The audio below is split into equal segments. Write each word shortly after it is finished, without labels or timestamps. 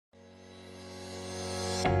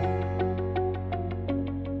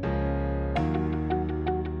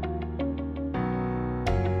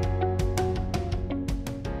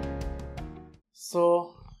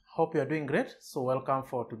So, hope you are doing great. So, welcome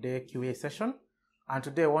for today's Q&A session. And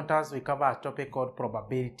today, we cover a topic called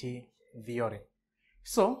probability theory.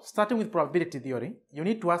 So, starting with probability theory, you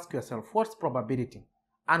need to ask yourself, what's probability?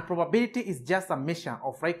 And probability is just a measure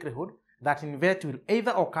of likelihood that an event will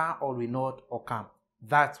either occur or will not occur.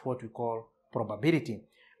 That's what we call probability.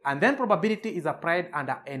 And then probability is applied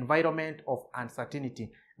under environment of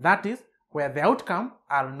uncertainty. That is, where the outcome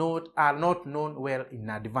are not known well in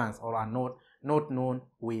advance or are not known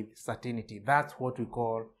with certainty. That's what we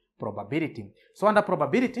call probability. So under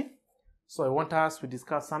probability, so I want us to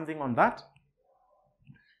discuss something on that.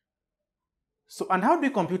 So, and how do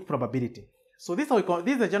we compute probability? So this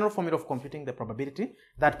is the general formula of computing the probability,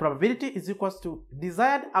 that probability is equals to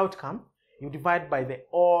desired outcome, you divide by the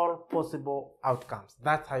all possible outcomes.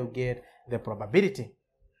 That's how you get the probability.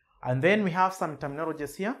 And then we have some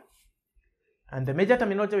terminologies here. And the major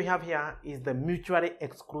terminology we have here is the mutually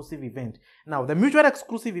exclusive event. Now, the mutually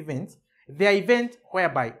exclusive events, they are events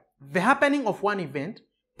whereby the happening of one event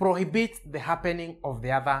prohibits the happening of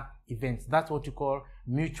the other events. That's what you call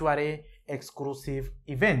mutually exclusive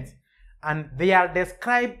events. And they are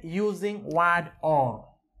described using word or.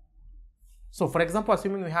 So, for example,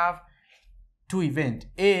 assuming we have two events,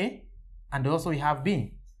 A and also we have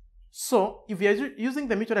B. So, if we are using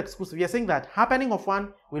the mutually exclusive, we are saying that happening of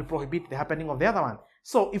one will prohibit the happening of the other one.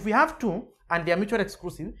 So, if we have two and they are mutually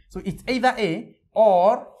exclusive, so it's either A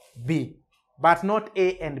or B, but not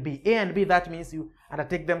A and B. A and B, that means you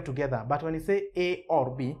undertake them together. But when you say A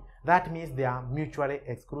or B, that means they are mutually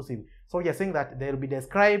exclusive. So, we are saying that they will be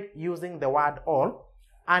described using the word or,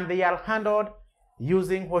 and they are handled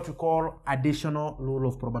using what we call additional rule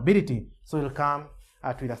of probability. So, we'll come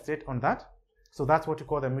to illustrate on that. So that's what we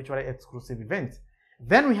call the mutually exclusive events.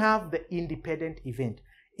 Then we have the independent event.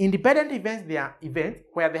 Independent events, they are events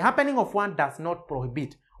where the happening of one does not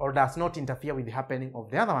prohibit or does not interfere with the happening of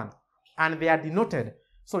the other one. And they are denoted.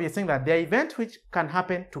 So we're saying that they are events which can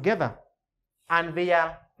happen together. And they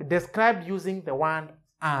are described using the word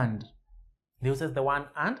and. They use the word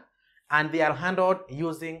and they are handled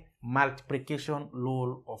using multiplication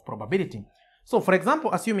rule of probability. So for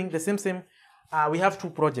example, assuming the same, we have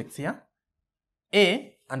two projects here.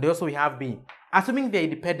 A and also we have B. Assuming they are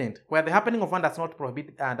independent, where the happening of one does not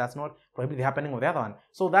prohibit the happening of the other one.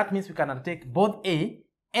 So that means we can undertake both A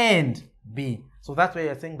and B. So that's why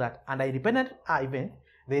you're saying that under independent event,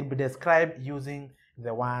 they'll be described using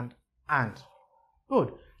the word and.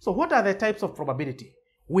 Good. So what are the types of probability?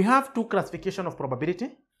 We have two classifications of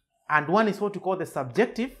probability, and one is what we call the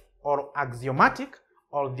subjective or axiomatic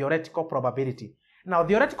or theoretical probability. Now,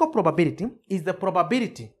 theoretical probability is the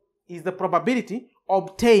probability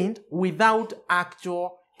obtained without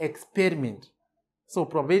actual experiment. So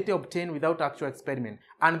probability obtained without actual experiment.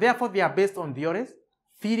 And therefore they are based on theories,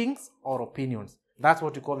 feelings, or opinions. That's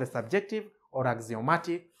what we call the subjective or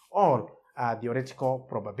axiomatic or theoretical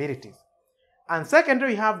probabilities. And secondly,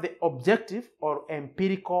 we have the objective or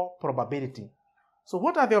empirical probability. So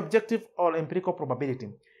what are the objective or empirical probability?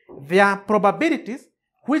 They are probabilities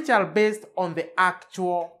which are based on the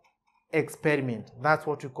actual experiment. That's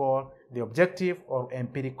what we call the objective or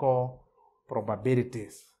empirical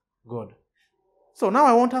probabilities. Good. So now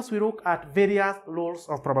I want us to look at various rules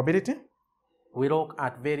of probability. We look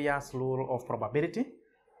at various rules of probability.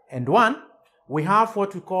 And one, we have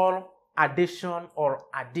what we call addition or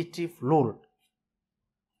additive rule.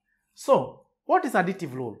 So what is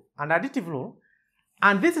additive rule? An additive rule,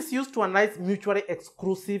 and this is used to analyze mutually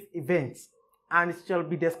exclusive events, and it shall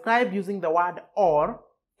be described using the word or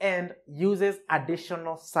and uses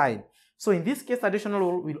additional sign. So in this case, additional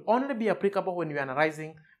rule will only be applicable when you are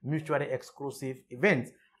analyzing mutually exclusive events,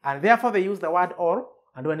 and therefore they use the word or.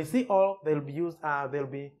 And when you see or, we'll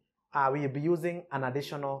be using an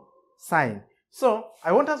additional sign. So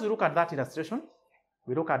I want us to look at that illustration.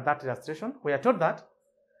 We look at that illustration. We are told that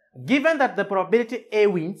given that the probability A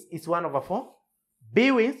wins is 1/4,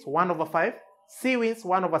 B wins 1/5, C wins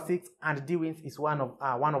 1/6, and D wins is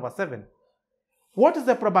 1/7. What is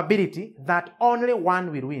the probability that only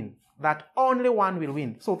one will win? That only one will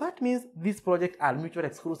win. So that means these projects are mutually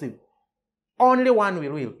exclusive. Only one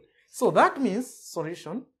will win. So that means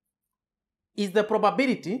solution is the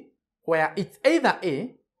probability where it's either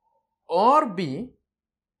A or B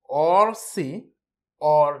or C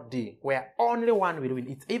or D, where only one will win.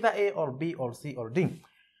 It's either A or B or C or D.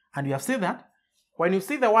 And we have said that when you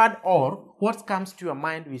see the word or, what comes to your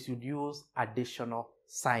mind, we should use additional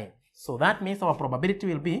sign. So that means our probability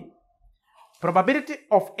will be probability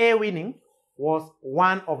of A winning was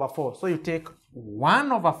 1 over 4. So you take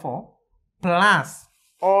 1 over 4 plus,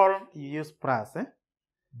 or you use plus.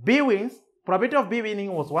 B wins. Probability of B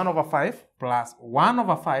winning was 1 over 5 plus 1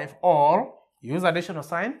 over 5, or use additional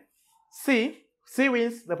sign. C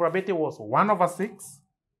wins. The probability was 1 over 6,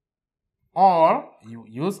 or you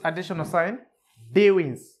use additional sign. D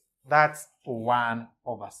wins. That's 1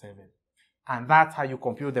 over 7. And that's how you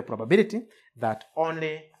compute the probability that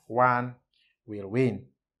only one will win.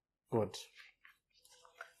 Good.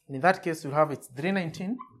 In that case, you have it's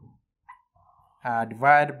 319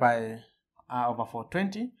 divided by over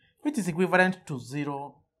 420, which is equivalent to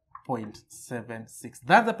 0.76.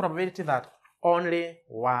 That's the probability that only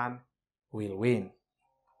one will win.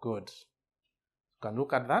 Good. You can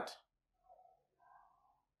look at that.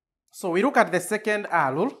 So we look at the second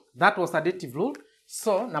rule. That was additive rule.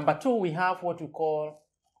 So number 2, we have what we call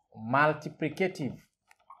multiplicative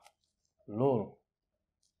rule.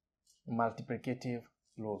 Multiplicative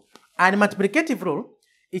rule. And multiplicative rule,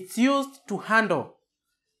 it's used to handle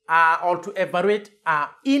or to evaluate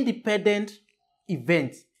independent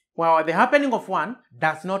events, where the happening of one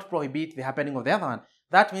does not prohibit the happening of the other one.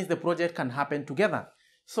 That means the project can happen together.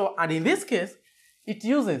 So, and in this case, it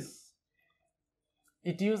uses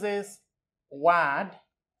word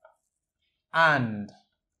and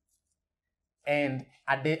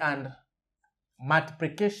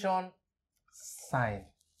multiplication sign.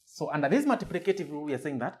 So under this multiplicative rule, we are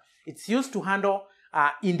saying that it's used to handle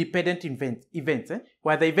independent events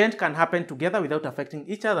where the event can happen together without affecting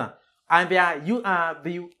each other. And they are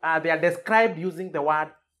described using the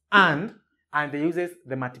word and they uses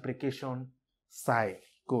the multiplication sign.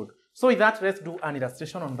 Good. So with that, let's do an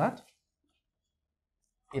illustration on that.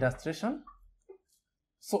 Illustration.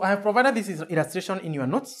 So I have provided this illustration in your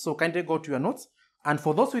notes, so kindly go to your notes. And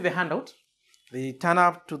for those with the handout, they turn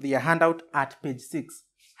up to the handout at page 6.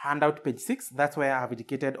 Handout page 6, that's where I have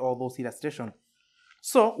indicated all those illustrations.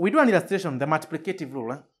 So we do an illustration, the multiplicative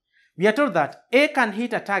rule. We are told that A can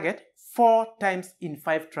hit a target 4 times in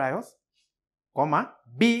 5 trials, comma,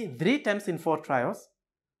 B 3 times in 4 trials,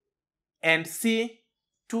 and C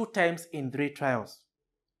 2 times in 3 trials.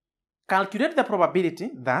 Calculate the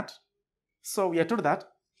probability that, so we are told that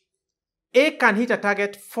A can hit a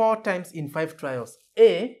target 4 times in 5 trials.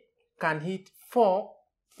 A can hit 4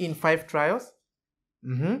 in 5 trials.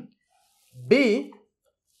 B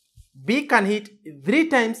can hit 3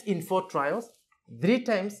 times in 4 trials, 3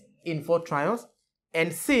 times in 4 trials,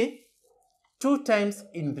 and C 2 times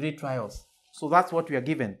in 3 trials. So that's what we are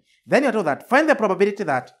given. Then you're told that find the probability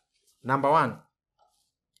that, number 1,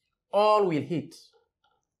 all will hit.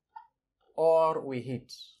 All will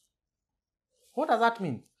hit. What does that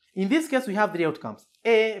mean? In this case, we have 3 outcomes,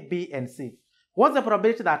 A, B, and C. What's the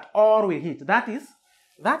probability that all will hit? That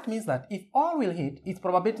means that if all will hit, it's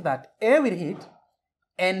probability that A will hit,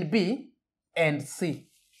 and B, and C.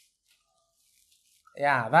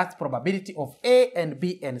 Yeah, that's probability of A and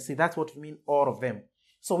B and C. That's what we mean, all of them.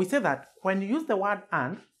 So we say that when you use the word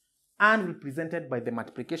and will be presented by the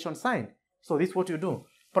multiplication sign. So this is what you do.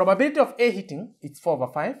 Probability of A hitting, it's 4 over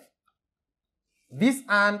 5. This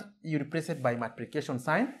and you replace it by multiplication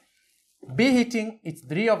sign. B hitting, it's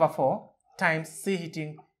 3 over 4 times C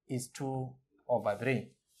hitting is 2 over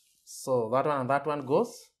 3. So that one and that one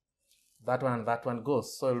goes. That one and that one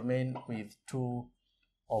goes. So it will remain with 2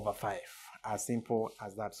 over 5. As simple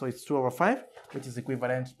as that. So it's 2 over 5, which is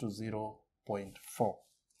equivalent to 0.4.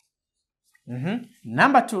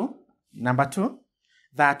 Number two,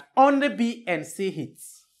 that only B and C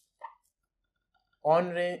hits.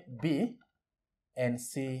 Only B and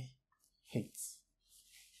C hits.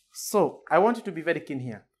 So I want you to be very keen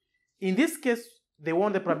here. In this case, they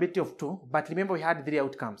want the probability of 2, but remember we had 3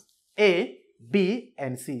 outcomes, A, B,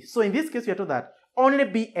 and C. So in this case, we are told that only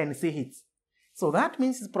B and C hits. So that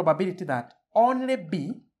means it's probability that only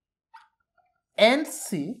B and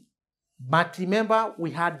C, but remember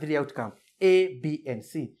we had 3 outcomes, A, B, and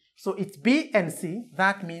C. So it's B and C,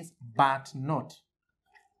 that means but not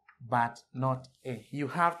A. You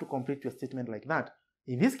have to complete your statement like that.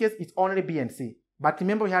 In this case, it's only B and C. But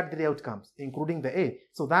remember, we had 3 outcomes, including the A.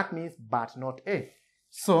 So that means but not A.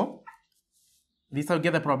 So this will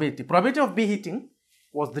get the probability. Probability of B hitting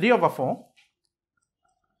was 3 over 4.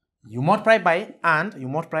 You multiply by and you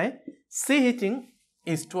multiply. C hitting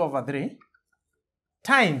is 2 over 3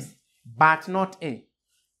 times but not A.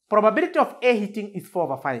 Probability of A hitting is 4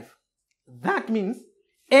 over 5. That means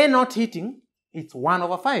A not hitting, it's 1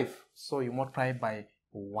 over 5. So you multiply by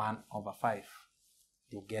 1 over 5.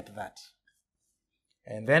 You get that.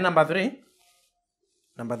 And then number 3,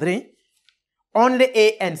 only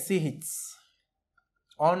A and C hits.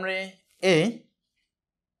 Only A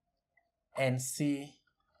and C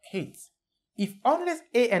hits. If only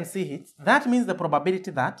A and C hits, that means the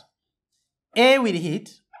probability that A will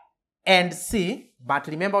hit and C, but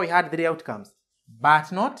remember we had three outcomes,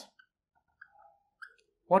 but not,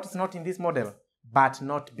 what is not in this model? But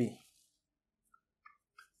not B.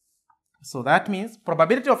 So that means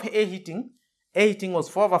probability of A hitting was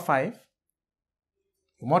 4 over 5.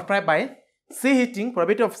 You multiply by C hitting,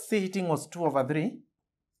 probability of C hitting was 2 over 3,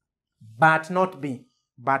 but not B.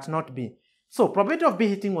 So probability of B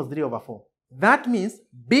hitting was 3 over 4. That means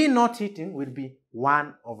B not hitting will be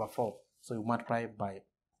 1 over 4. So you multiply by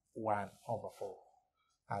 1 over 4.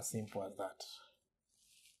 As simple as that.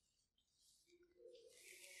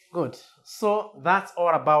 Good. So that's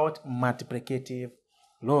all about multiplicative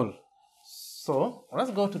rule. So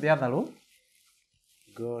let's go to the other rule.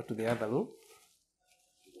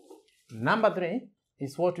 Number 3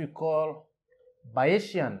 is what we call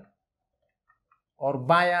Bayesian or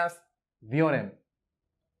Bayes theorem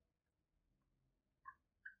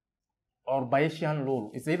or Bayesian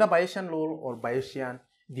rule. It's either Bayesian rule or Bayesian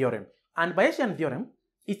theorem. And Bayesian theorem,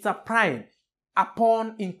 it's applied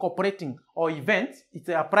upon incorporating or events. It's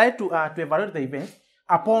applied to evaluate the events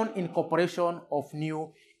upon incorporation of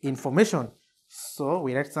new information. So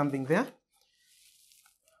we write something there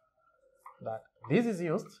that this is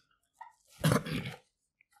used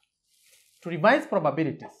to revise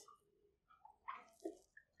probabilities.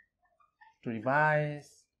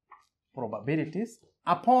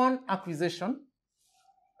 Upon acquisition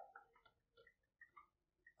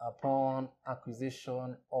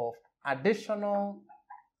of additional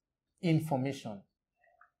information.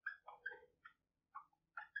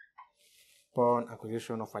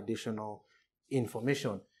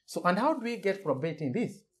 So, and how do we get probability in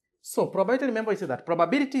this? So, probability, remember, we said that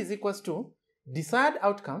probability is equals to desired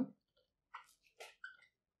outcome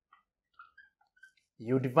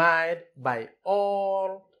you divide by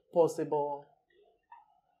all possible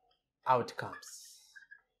outcomes.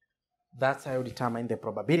 That's how you determine the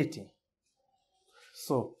probability.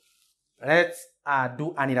 So, let's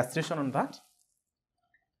do an illustration on that.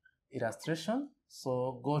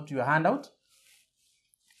 So, go to your handout.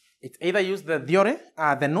 It's either use the theory,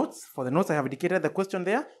 the notes. For the notes, I have indicated the question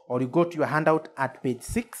there, or you go to your handout at page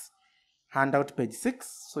 6. Handout page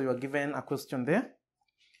 6. So you are given a question there.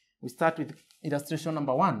 We start with illustration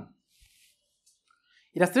number 1.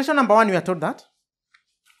 Illustration number 1, we are told that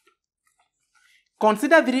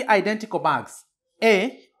consider 3 identical bags,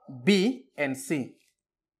 A, B, and C.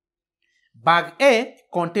 Bag A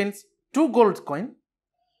contains 2 gold coins.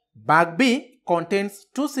 Bag B contains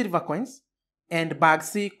 2 silver coins. And bag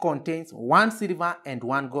C contains 1 silver and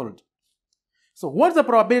 1 gold. So what's the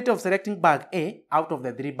probability of selecting bag A out of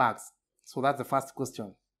the 3 bags? So that's the first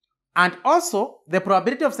question. And also the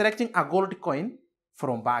probability of selecting a gold coin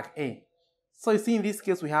from bag A. So you see in this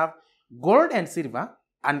case we have gold and silver,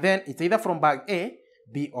 and then it's either from bag A,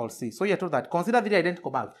 B, or C. So you're told that consider 3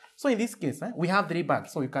 identical bags. So in this case, we have 3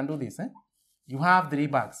 bags. So you can do this. You have 3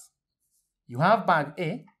 bags. You have bag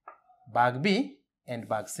A, bag B, and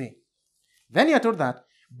bag C. Then you are told that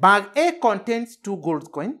bag A contains 2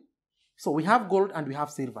 gold coins. So we have gold and we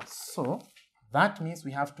have silver. So that means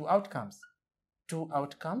we have 2 outcomes. 2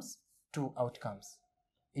 outcomes.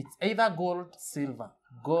 It's either gold, silver,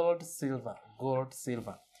 gold, silver, gold,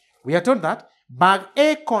 silver. We are told that bag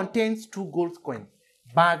A contains 2 gold coins.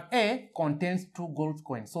 Bag A contains 2 gold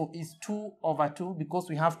coins. So it's 2 over 2 because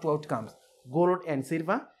we have 2 outcomes, gold and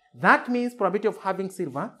silver. That means probability of having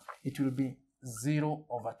silver, it will be 0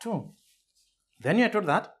 over 2. Then you are told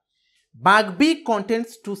that bag B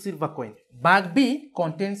contains 2 silver coins. Bag B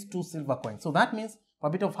contains 2 silver coins. So that means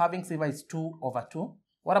probability of having silver is 2 over 2.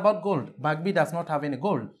 What about gold? Bag B does not have any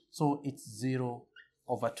gold. So it's 0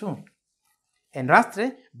 over 2. And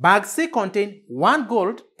lastly, bag C contains 1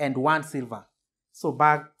 gold and 1 silver. So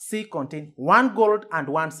bag C contains 1 gold and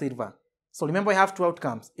 1 silver. So remember we have 2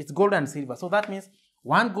 outcomes. It's gold and silver. So that means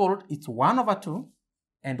 1 gold, it's 1 over 2,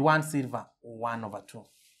 and 1 silver, 1 over 2.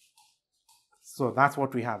 So that's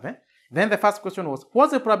what we have. Then the first question was,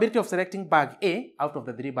 what's the probability of selecting bag A out of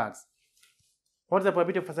the 3 bags? What's the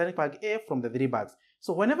probability of selecting bag A from the 3 bags?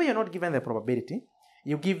 So whenever you're not given the probability,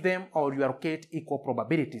 you give them or you allocate equal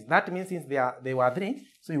probabilities. That means since they were 3,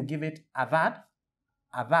 so you give it a third,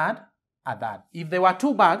 a third, a third. If there were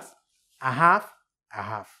 2 bags, a half, a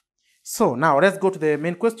half. So now let's go to the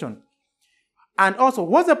main question. And also,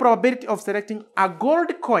 what's the probability of selecting a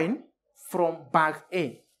gold coin from bag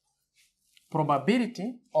A?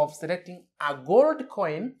 Probability of selecting a gold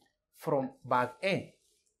coin from bag A.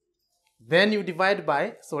 Then you divide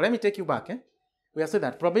by, so let me take you back. We have said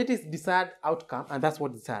that probability is desired outcome, and that's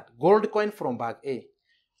what desired. Gold coin from bag A.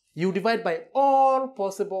 you divide by all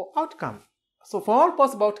possible outcomes. So for all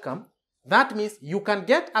possible outcomes, that means you can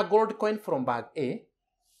get a gold coin from bag A,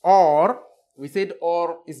 or we said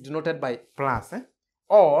or is denoted by plus,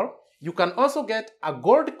 or you can also get a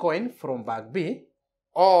gold coin from bag B,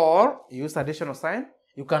 or use additional sign,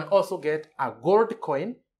 you can also get a gold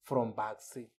coin from bag C.